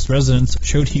claimed as his residence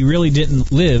showed he really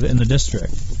didn't live in the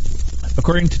district.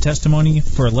 According to testimony,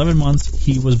 for 11 months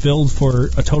he was billed for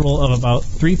a total of about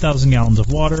 3,000 gallons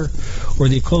of water, or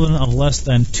the equivalent of less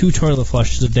than 2 toilet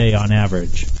flushes a day on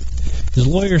average. His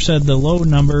lawyer said the low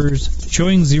numbers,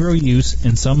 showing zero use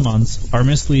in some months, are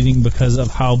misleading because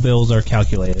of how bills are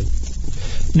calculated.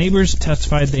 Neighbors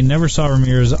testified they never saw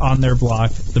Ramirez on their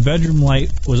block, the bedroom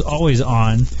light was always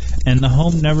on, and the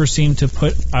home never seemed to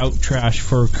put out trash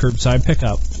for curbside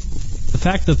pickup. The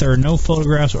fact that there are no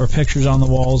photographs or pictures on the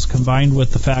walls, combined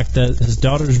with the fact that his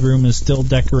daughter's room is still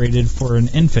decorated for an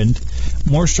infant,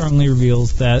 more strongly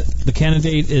reveals that the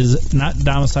candidate is not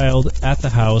domiciled at the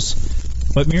house,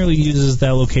 but merely uses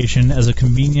that location as a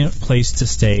convenient place to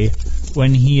stay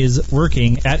when he is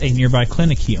working at a nearby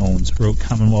clinic he owns, wrote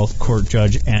Commonwealth Court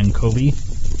Judge Ann Covey.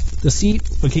 The seat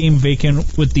became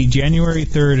vacant with the January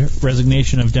 3rd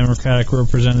resignation of Democratic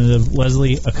Representative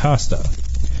Leslie Acosta.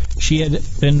 She had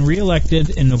been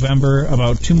reelected in November,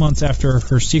 about 2 months after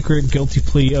her secret guilty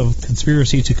plea of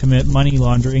conspiracy to commit money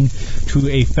laundering to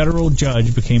a federal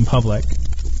judge became public.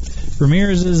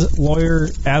 Ramirez's lawyer,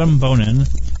 Adam Bonin,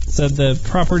 said the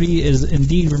property is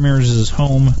indeed Ramirez's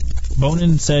home.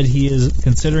 Bonin said he is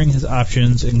considering his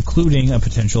options, including a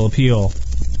potential appeal.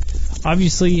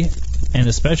 Obviously, and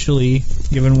especially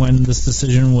given when this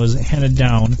decision was handed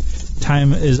down,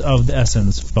 time is of the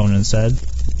essence, Bonin said.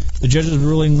 The judge's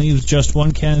ruling leaves just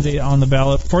one candidate on the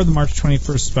ballot for the March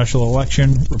 21st special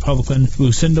election, Republican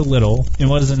Lucinda Little, in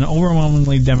what is an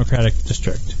overwhelmingly Democratic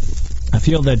district. I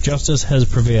feel that justice has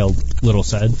prevailed, Little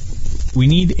said. We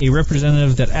need a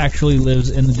representative that actually lives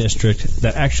in the district,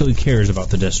 that actually cares about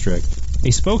the district.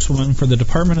 A spokeswoman for the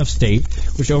Department of State,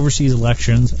 which oversees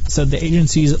elections, said the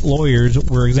agency's lawyers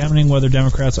were examining whether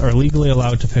Democrats are legally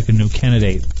allowed to pick a new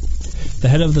candidate. The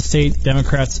head of the state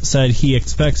Democrats said he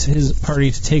expects his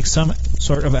party to take some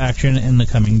sort of action in the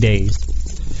coming days.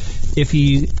 If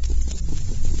he's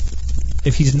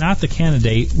not the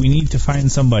candidate, we need to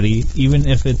find somebody, even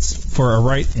if it's for a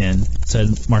write-in,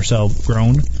 said Marcel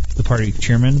Groen, the party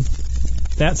chairman.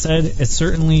 That said, it's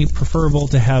certainly preferable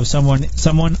to have someone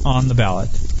on the ballot.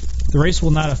 The race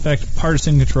will not affect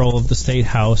partisan control of the state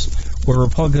house, where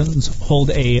Republicans hold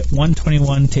a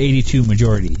 121-82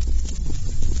 majority.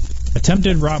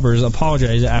 Attempted robbers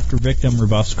apologize after victim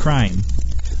rebuffs crime.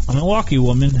 A Milwaukee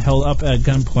woman held up at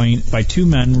gunpoint by two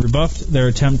men rebuffed their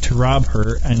attempt to rob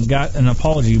her and got an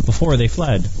apology before they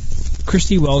fled.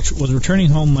 Christy Welch was returning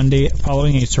home Monday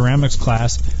following a ceramics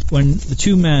class when the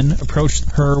two men approached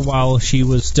her while she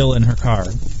was still in her car.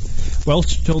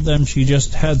 Welch told them she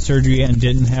just had surgery and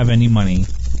didn't have any money.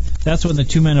 That's when the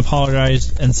two men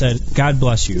apologized and said, "God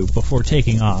bless you," before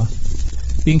taking off.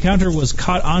 The encounter was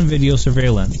caught on video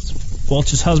surveillance.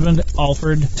 Welch's husband,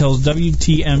 Alfred, tells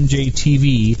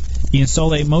WTMJ-TV he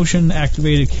installed a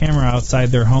motion-activated camera outside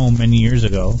their home many years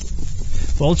ago.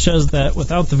 Welch says that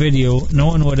without the video, no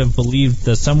one would have believed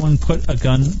that someone put a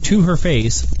gun to her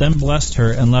face, then blessed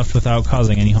her and left without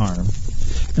causing any harm.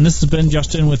 And this has been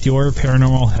Justin with your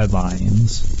Paranormal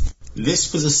Headlines.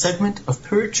 This was a segment of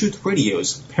Pure Truth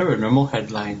Radio's Paranormal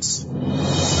Headlines.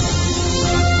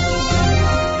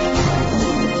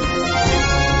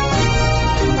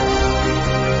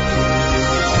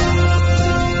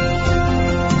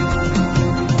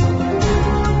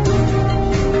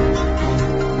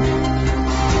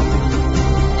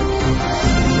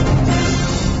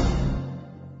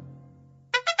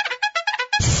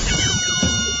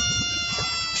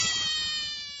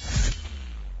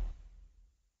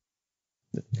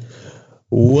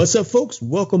 What's up, folks?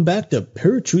 Welcome back to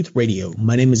Pure Truth Radio.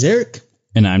 My name is Eric.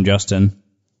 And I'm Justin.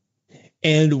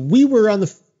 And we were on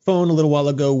the phone a little while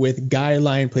ago with Guy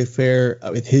Lyon Playfair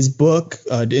with his book,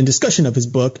 in discussion of his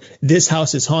book, This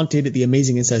House is Haunted, The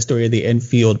Amazing Inside Story of the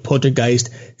Enfield Poltergeist.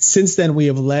 Since then, we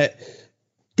have let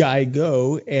Guy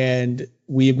go, and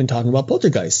we have been talking about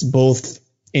poltergeists, both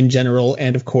in general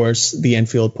and, of course, the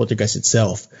Enfield Poltergeist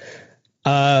itself.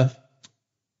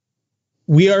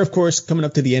 We are, of course, coming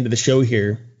up to the end of the show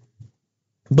here.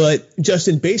 But,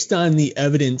 Justin, based on the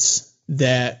evidence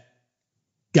that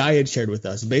Guy had shared with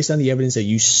us, based on the evidence that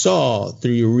you saw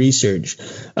through your research,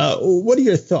 what are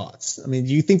your thoughts? I mean,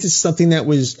 do you think this is something that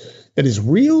is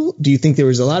real? Do you think there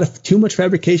was too much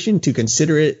fabrication to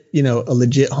consider it, a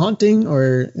legit haunting?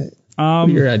 Or what are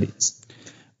your ideas?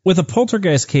 With a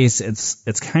poltergeist case,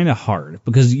 it's kind of hard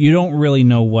because you don't really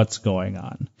know what's going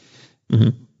on. Mm-hmm.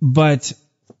 But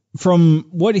from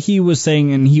what he was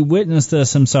saying, and he witnessed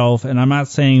this himself, and I'm not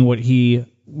saying what he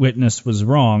witnessed was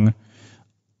wrong,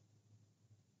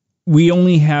 we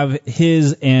only have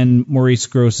his and Maurice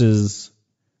Gross's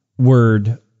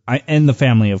word, and the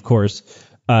family, of course,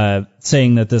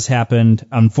 saying that this happened.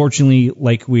 Unfortunately,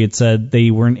 like we had said, they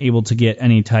weren't able to get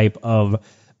any type of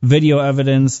video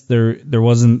evidence. There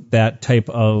wasn't that type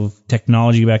of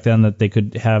technology back then that they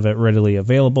could have it readily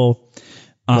available.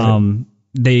 Right.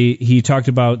 He talked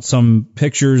about some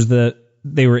pictures that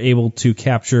they were able to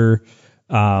capture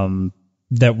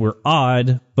that were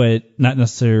odd, but not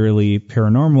necessarily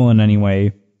paranormal in any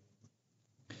way.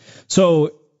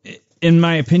 So, in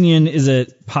my opinion, is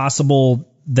it possible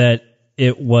that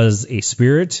it was a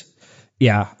spirit?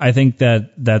 Yeah, I think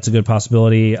that's a good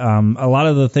possibility. A lot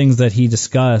of the things that he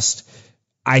discussed,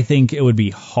 I think it would be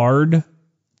hard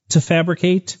to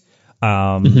fabricate.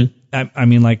 Mm-hmm. I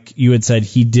mean, like you had said,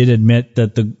 he did admit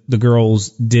that the girls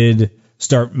did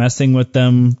start messing with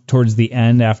them towards the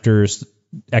end after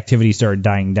activity started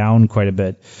dying down quite a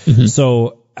bit. Mm-hmm.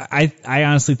 So I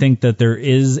honestly think that there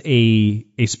is a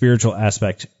spiritual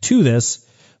aspect to this,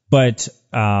 but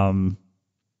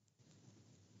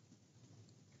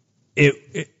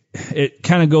it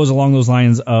kind of goes along those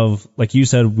lines of, like you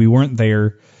said, we weren't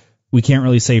there. We can't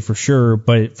really say for sure,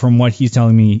 but from what he's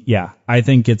telling me, yeah, I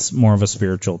think it's more of a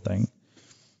spiritual thing.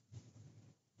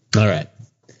 All right.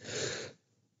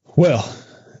 Well,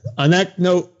 on that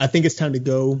note, I think it's time to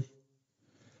go.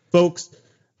 Folks,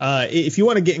 if you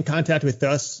want to get in contact with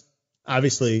us,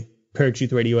 obviously,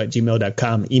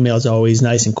 paratruthradio@gmail.com. Email is always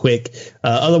nice and quick.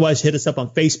 Otherwise, hit us up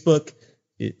on Facebook.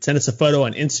 Send us a photo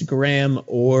on Instagram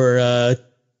or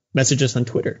message us on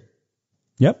Twitter.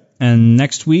 Yep. And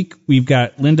next week, we've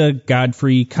got Linda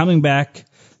Godfrey coming back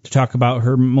to talk about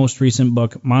her most recent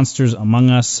book, Monsters Among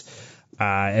Us.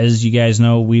 As you guys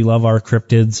know, we love our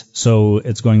cryptids, so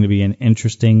it's going to be an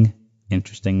interesting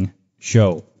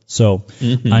show. So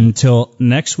until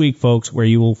next week, folks, where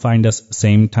you will find us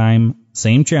same time,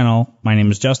 same channel. My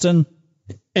name is Justin.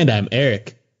 And I'm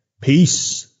Eric.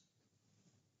 Peace.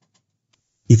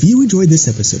 If you enjoyed this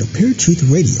episode of Paratruth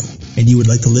Radio and you would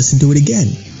like to listen to it again,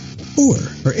 or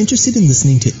are interested in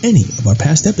listening to any of our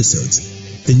past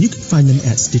episodes, then you can find them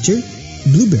at Stitcher,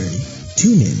 Blueberry,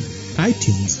 TuneIn,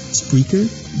 iTunes, Spreaker,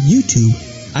 YouTube,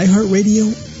 iHeartRadio,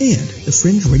 and the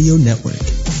Fringe Radio Network.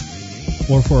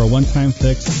 Or for a one-time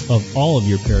fix of all of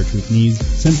your Paratruth needs,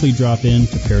 simply drop in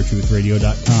to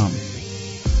paratruthradio.com.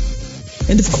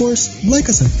 And of course, like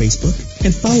us on Facebook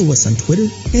and follow us on Twitter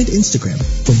and Instagram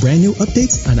for brand new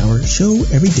updates on our show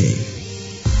every day.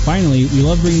 Finally, we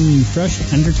love bringing you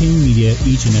fresh, entertaining media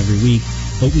each and every week,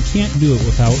 but we can't do it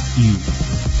without you.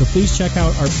 So please check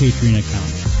out our Patreon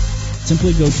account.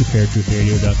 Simply go to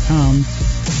paratruthradio.com,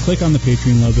 click on the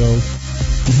Patreon logo,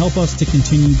 and help us to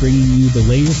continue bringing you the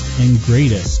latest and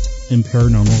greatest in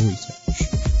paranormal research.